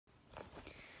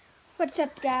What's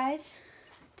up, guys?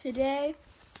 Today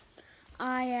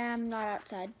I am not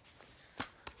outside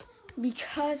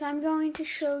because I'm going to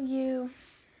show you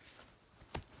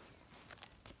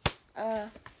my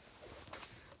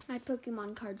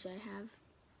Pokemon cards I have.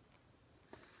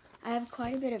 I have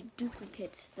quite a bit of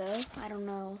duplicates though. I don't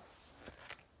know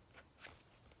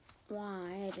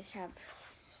why. I just have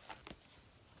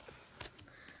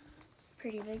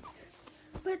pretty big.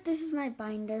 But this is my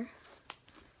binder.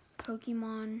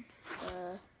 Pokemon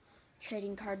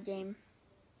trading card game.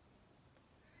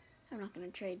 I'm not gonna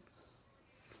trade.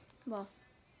 Well,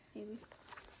 maybe.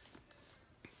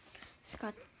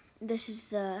 This is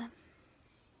the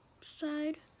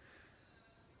side.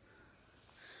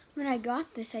 When I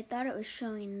got this, I thought it was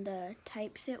showing the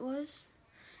types it was.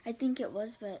 I think it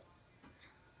was, but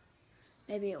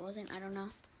maybe it wasn't. I don't know.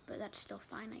 But that's still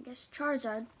fine, I guess.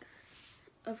 Charizard.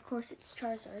 Of course, it's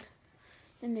Charizard.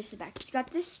 Then this is back. It's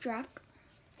got this strap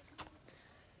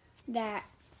that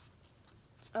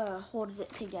holds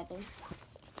it together.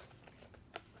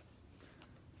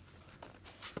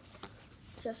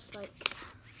 Just like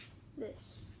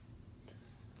this.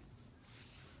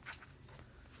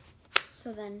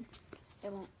 So then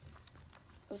it won't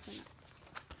open up.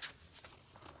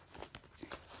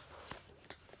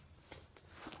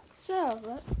 So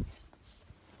let's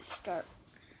start.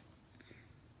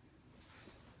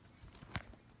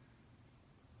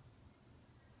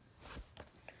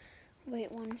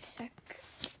 Wait one sec.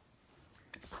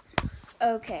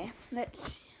 Okay,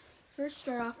 let's first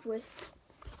start off with,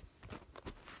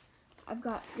 I've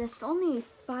got just only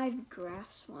 5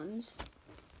 grass ones.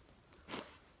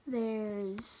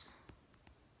 There's,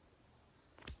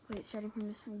 starting from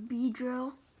this one,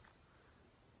 Beedrill.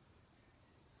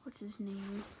 What's his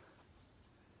name?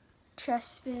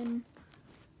 Chespin.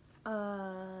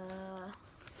 I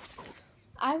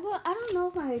don't know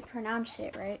if I pronounced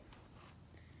it right.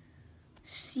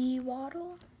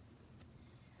 Seawaddle?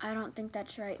 I don't think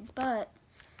that's right, but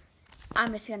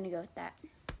I'm just gonna go with that.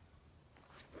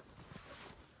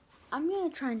 I'm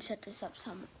gonna try and set this up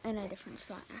in a different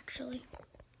spot, actually.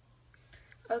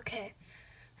 Okay,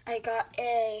 I got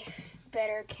a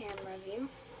better camera view.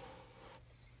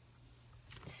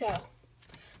 So,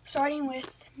 starting with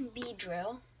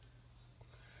Beedrill.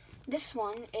 This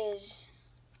one is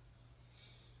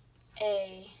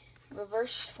a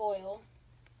reverse foil.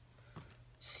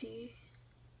 See?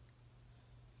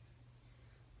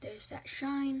 There's that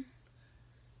shine.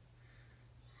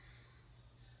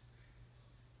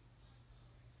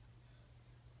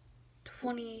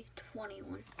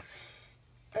 $20.21.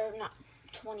 Or not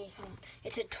 2021.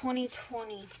 It's a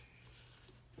 2020.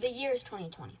 The year is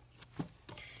 2020.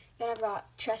 Then I've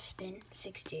got Chespin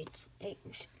 68.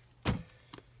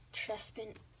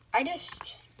 Chespin. I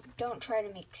just don't try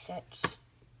to make sets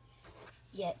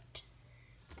yet.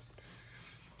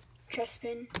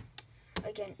 Chespin,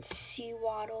 again,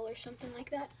 Seawaddle or something like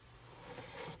that.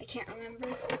 I can't remember.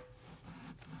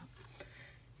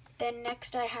 Then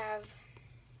next I have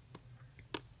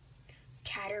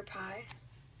Caterpie.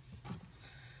 I'm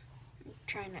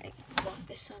trying to block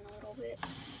the sun a little bit.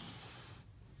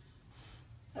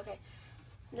 Okay.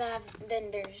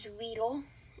 Then there's Weedle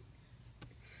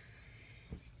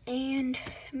and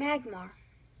Magmar.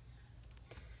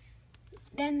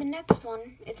 Then the next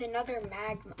one is another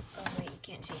Magmar. Oh wait, you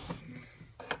can't see.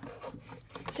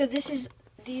 So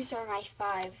these are my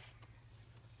 5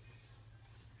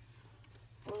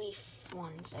 leaf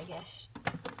ones, I guess.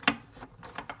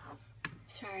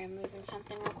 Sorry, I'm moving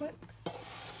something real quick.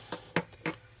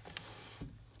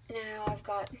 Now I've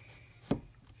got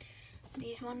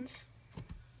these ones.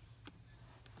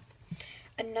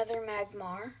 Another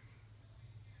Magmar.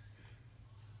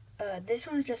 This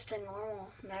one's just a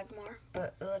normal Magmar,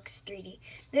 but it looks 3D.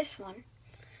 This one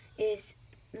is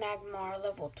Magmar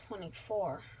level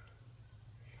 24.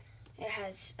 It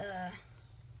has a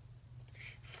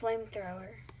flamethrower.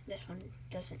 This one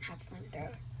doesn't have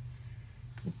flamethrower.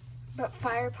 But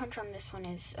Fire Punch on this one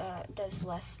is does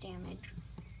less damage.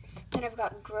 Then I've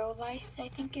got Growlithe, I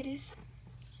think it is.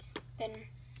 Then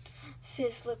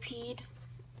Sizzlipede.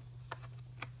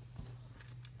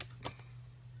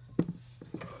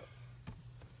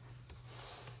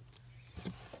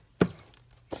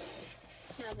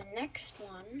 Now the next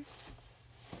one,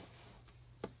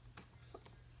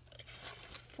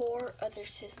 4 other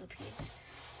Sizzlipedes.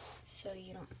 So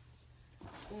you don't,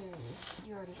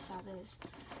 you already saw those.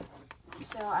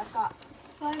 So I've got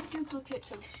 5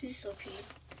 duplicates of Sizzlipede.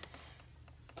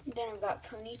 Then I've got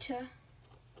Ponyta.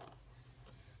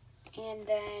 And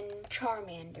then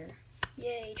Charmander.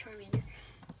 Yay, Charmander.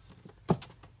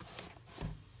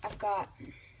 I've got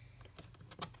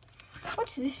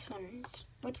What's this one?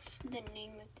 What's the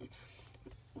name of the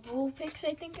Vulpix,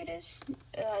 I think it is.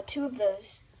 2 of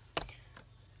those.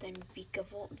 Then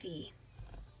Vikavolt V.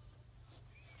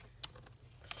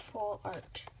 Full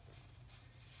art.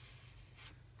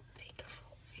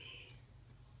 Vikavolt V.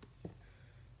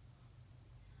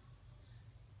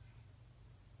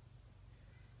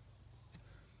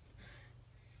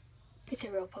 It's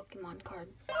a real Pokemon card.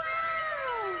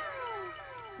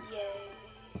 Yay.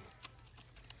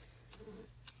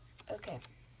 Okay.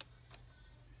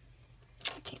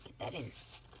 I can't get that in.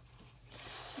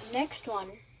 The next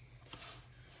one,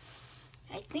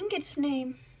 I think its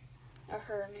name, or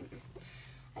her name,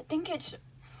 I think it's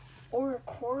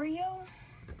Oricorio?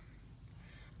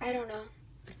 I don't know.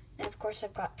 And of course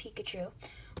I've got Pikachu.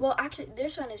 Well, actually,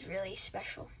 this one is really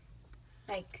special.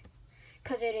 Like,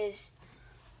 because it is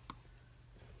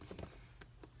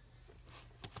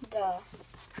the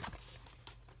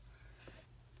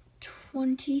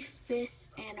 25th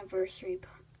anniversary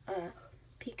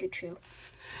Pikachu.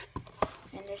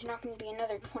 And there's not going to be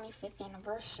another 25th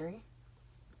anniversary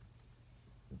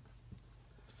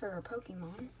for a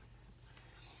Pokemon.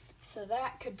 So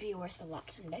that could be worth a lot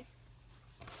someday.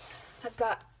 I've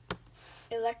got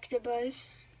Electabuzz.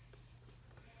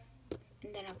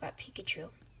 And then I've got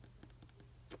Pikachu.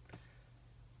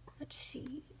 Let's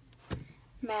see.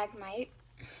 Magmite.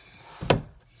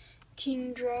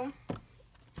 Kingdra.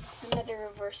 Another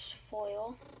reverse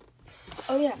foil.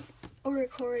 Oh yeah,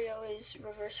 Oricorio is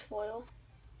reverse foil.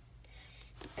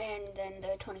 And then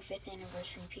the 25th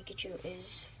anniversary Pikachu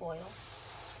is foil.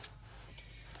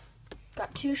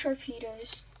 Got 2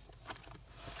 Sharpedos.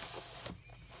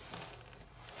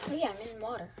 Oh yeah, I'm in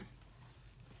water.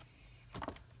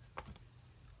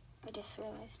 I just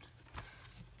realized.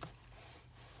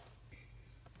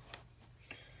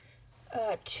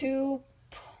 2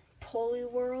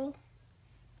 Poliwhirl.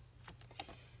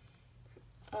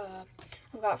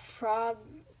 I've got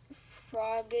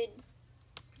Frogadier.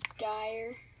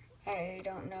 I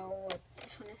don't know what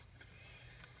this one is.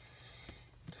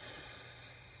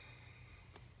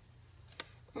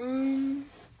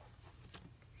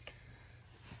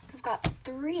 I've got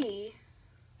 3.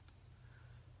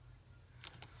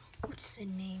 What's the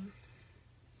name?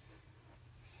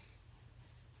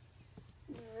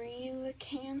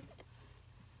 Relicanth.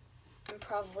 I'm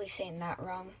probably saying that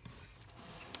wrong.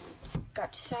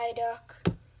 Got Psyduck,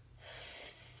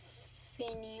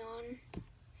 Finneon,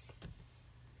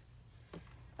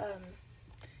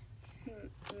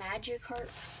 Magikarp,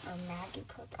 or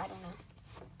Magikarp, I don't know.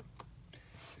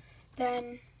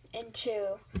 Then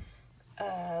into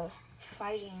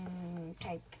fighting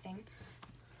type thing.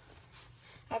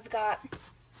 I've got,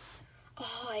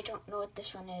 oh, I don't know what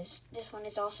this one is. This one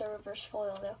is also reverse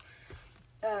foil though.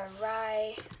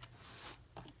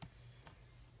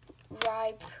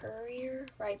 Rhyperior.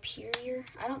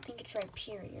 I don't think it's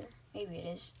Rhyperior. Maybe it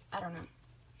is. I don't know.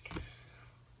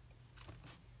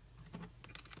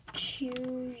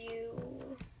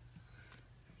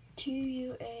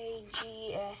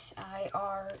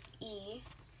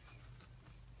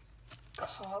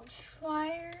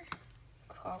 Quagsire.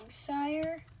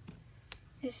 Cogsire.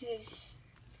 This is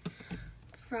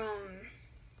from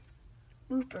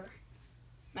Wooper.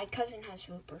 My cousin has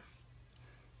Wooper.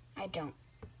 I don't.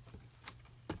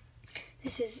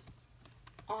 This is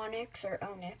Onyx or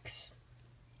Onyx.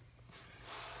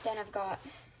 Then I've got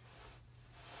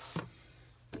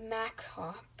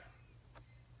Machop,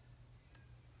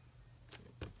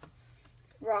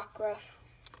 Rockruff,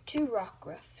 2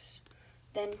 Rockruffs,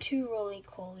 then 2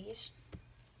 Roly-Polies,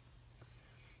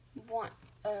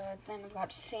 then I've got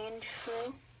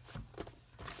Sandshrew,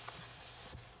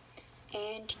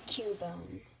 and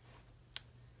Cubone.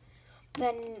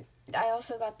 Then I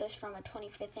also got this from a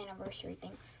 25th anniversary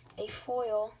thing, a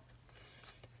foil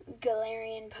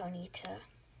Galarian Ponyta.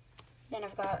 Then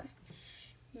I've got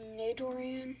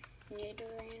Nidoran,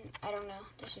 I don't know,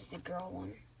 this is the girl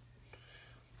one.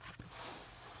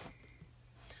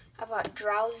 I've got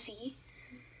Drowsy,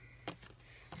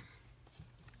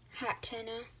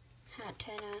 Hatenna,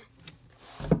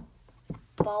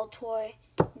 Baltoy,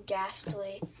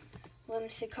 Ghastly,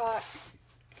 Whimsicott.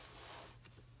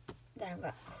 Then I've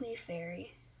got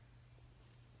Clefairy.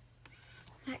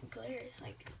 That glare is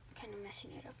like kind of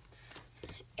messing it up.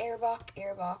 Airbock.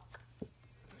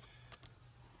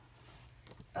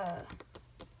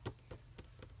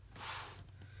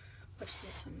 What's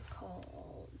this one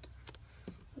called?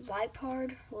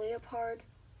 Leopard.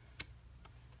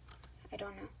 I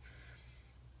don't know.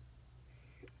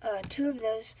 2 of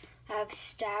those have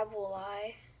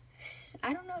Stabuli.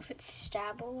 I don't know if it's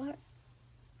Stabuli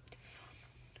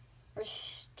or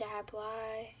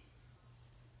Stabli.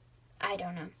 I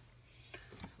don't know.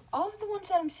 All of the ones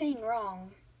that I'm saying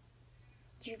wrong,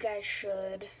 you guys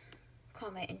should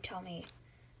comment and tell me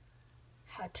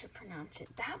how to pronounce it.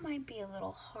 That might be a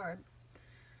little hard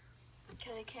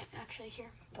because I can't actually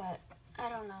hear, but I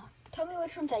don't know. Tell me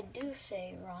which ones I do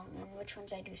say wrong and which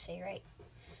ones I do say right.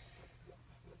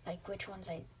 Like which ones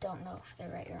I don't know if they're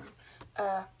right or wrong.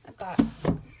 I've got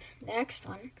the next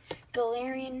one,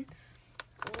 Galarian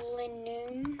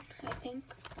Linoon, I think,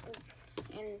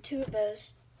 and two of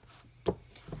those.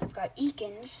 I've got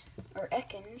Ekans, or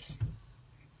Ekans.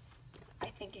 I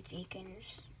think it's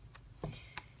Ekans.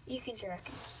 Ekans or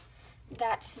Ekans.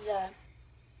 That's the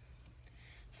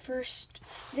first.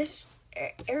 This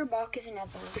Airbock is an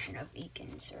evolution of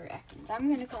Ekans or Ekans. I'm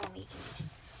going to call them Ekans.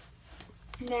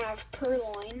 And then I have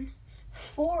Purloin,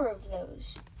 4 of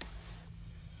those,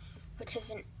 which is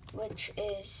a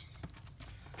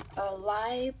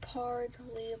Liepard.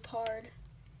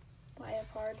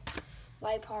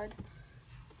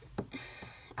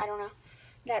 I don't know.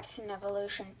 That's an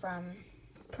evolution from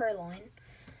Purloin.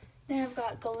 Then I've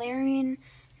got Galarian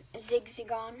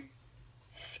Zigzagoon,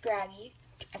 Scraggy.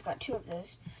 I've got 2 of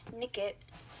those. Nickit,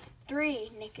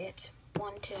 3 Nickits.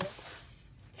 1, 2,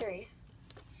 3.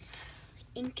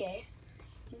 Inkay.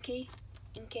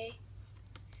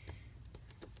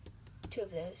 2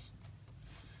 of those.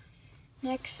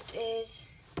 Next is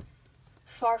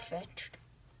Farfetch'd.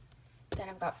 Then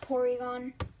I've got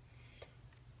Porygon,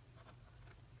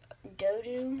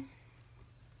 Dodu,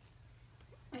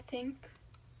 I think.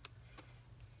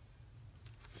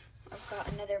 I've got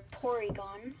another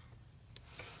Porygon,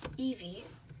 Eevee,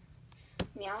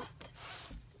 Meowth.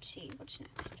 Let's see, what's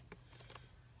next?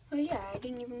 Oh yeah, I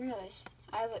didn't even realize.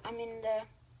 I'm in the...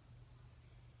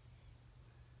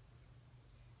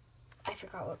 I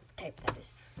forgot what type that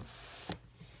is.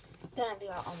 Then I've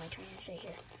got all my trainers right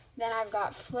here. Then I've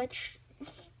got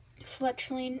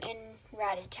Fletchling and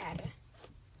Rattata.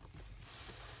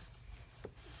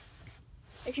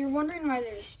 If you're wondering why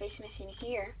there's a space missing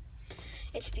here,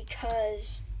 it's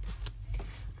because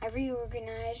I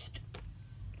reorganized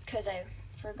because I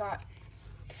forgot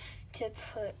to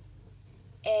put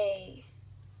a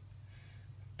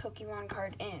Pokemon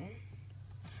card in.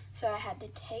 So I had to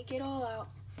take it all out,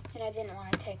 and I didn't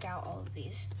want to take out all of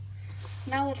these.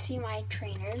 Now let's see my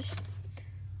trainers.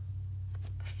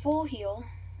 Full heal,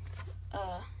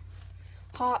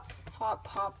 hop,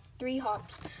 3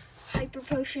 hops, hyper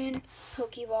potion,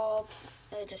 Pokeball,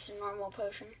 just a normal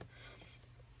potion,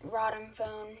 Rotom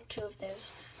Phone, 2 of those,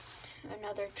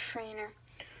 another trainer,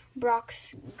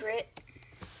 Brock's Grit,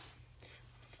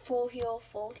 full heal,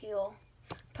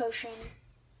 potion.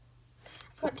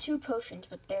 I've got 2 potions,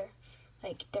 but they're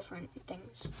like different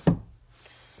things.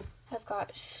 I've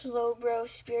got Slowbro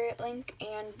Spirit Link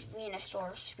and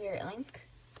Venusaur Spirit Link.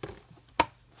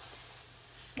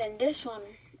 Then this one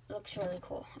looks really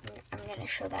cool. I'm going to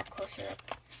show that closer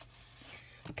up.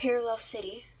 Parallel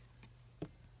City.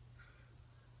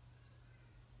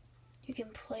 You can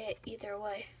play it either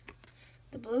way.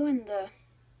 The blue and the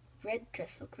red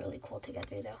just look really cool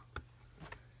together though.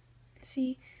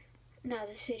 See, now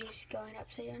the city's going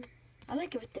upside down. I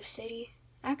like it with the city,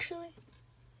 actually.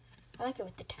 I like it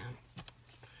with the town.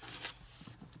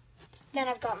 Then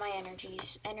I've got my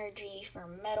energies. Energy for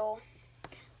metal,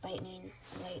 lightning,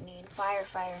 fire,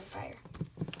 and fire.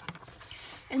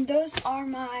 And those are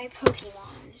my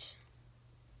Pokemons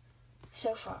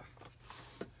so far.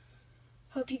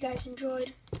 Hope you guys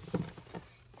enjoyed.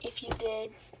 If you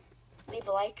did, leave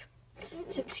a like,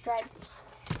 subscribe,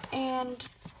 and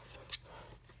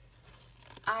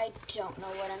I don't know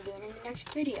what I'm doing in the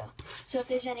next video. So if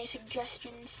there's any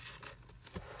suggestions,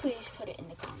 please put it in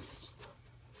the comments.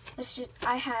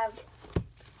 I have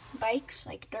bikes,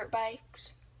 like dirt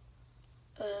bikes,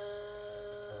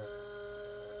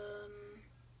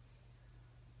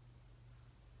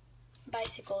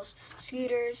 bicycles,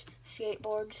 scooters,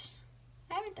 skateboards.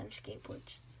 I haven't done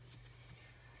skateboards.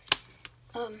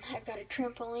 I've got a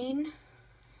trampoline.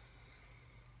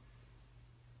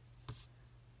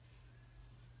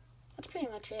 That's pretty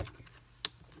much it.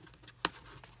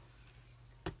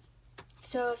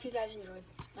 So if you guys enjoyed,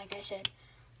 like I said,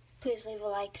 please leave a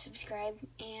like, subscribe,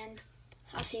 and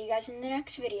I'll see you guys in the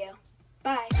next video.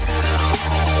 Bye.